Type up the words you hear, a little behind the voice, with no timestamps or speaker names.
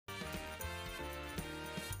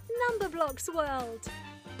Numberblocks world.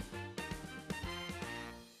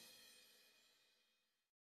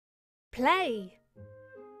 Play.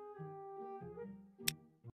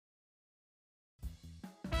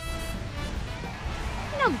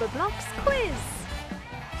 Numberblocks quiz.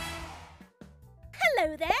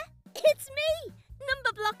 Hello there, it's me,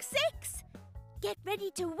 Numberblock 6. Get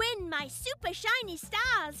ready to win my super shiny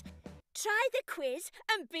stars. Try the quiz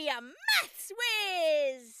and be a maths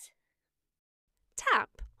whiz.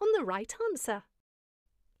 Tap on the right answer.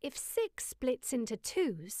 If 6 splits into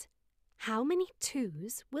 2s, how many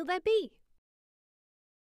 2s will there be?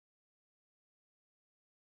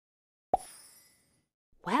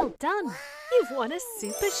 Well done! Wow. You've won a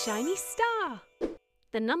super shiny star.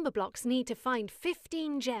 The Numberblocks need to find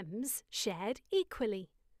 15 gems shared equally.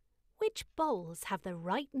 Which bowls have the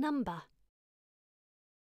right number?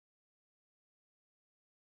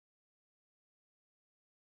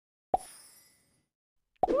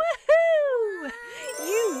 Woohoo!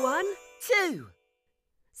 You won 2.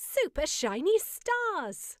 super shiny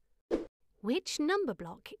stars. Which number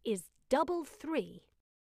block is double 3?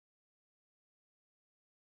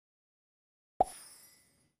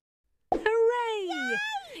 Hooray!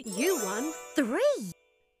 Yay! You won 3.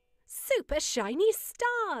 super shiny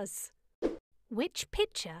stars. Which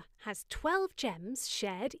picture has 12 gems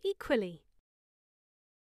shared equally?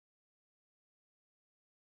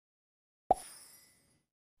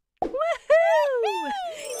 Woohoo!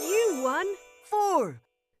 You won 4.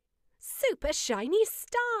 super shiny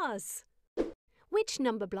stars. Which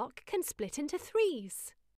number block can split into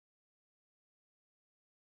 3s?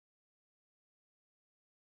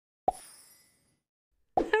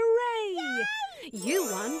 Hooray! Yay! You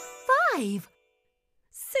won 5.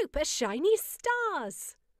 super shiny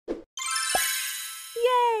stars.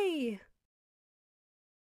 Yay!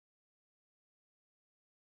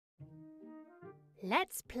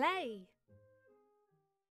 Let's play.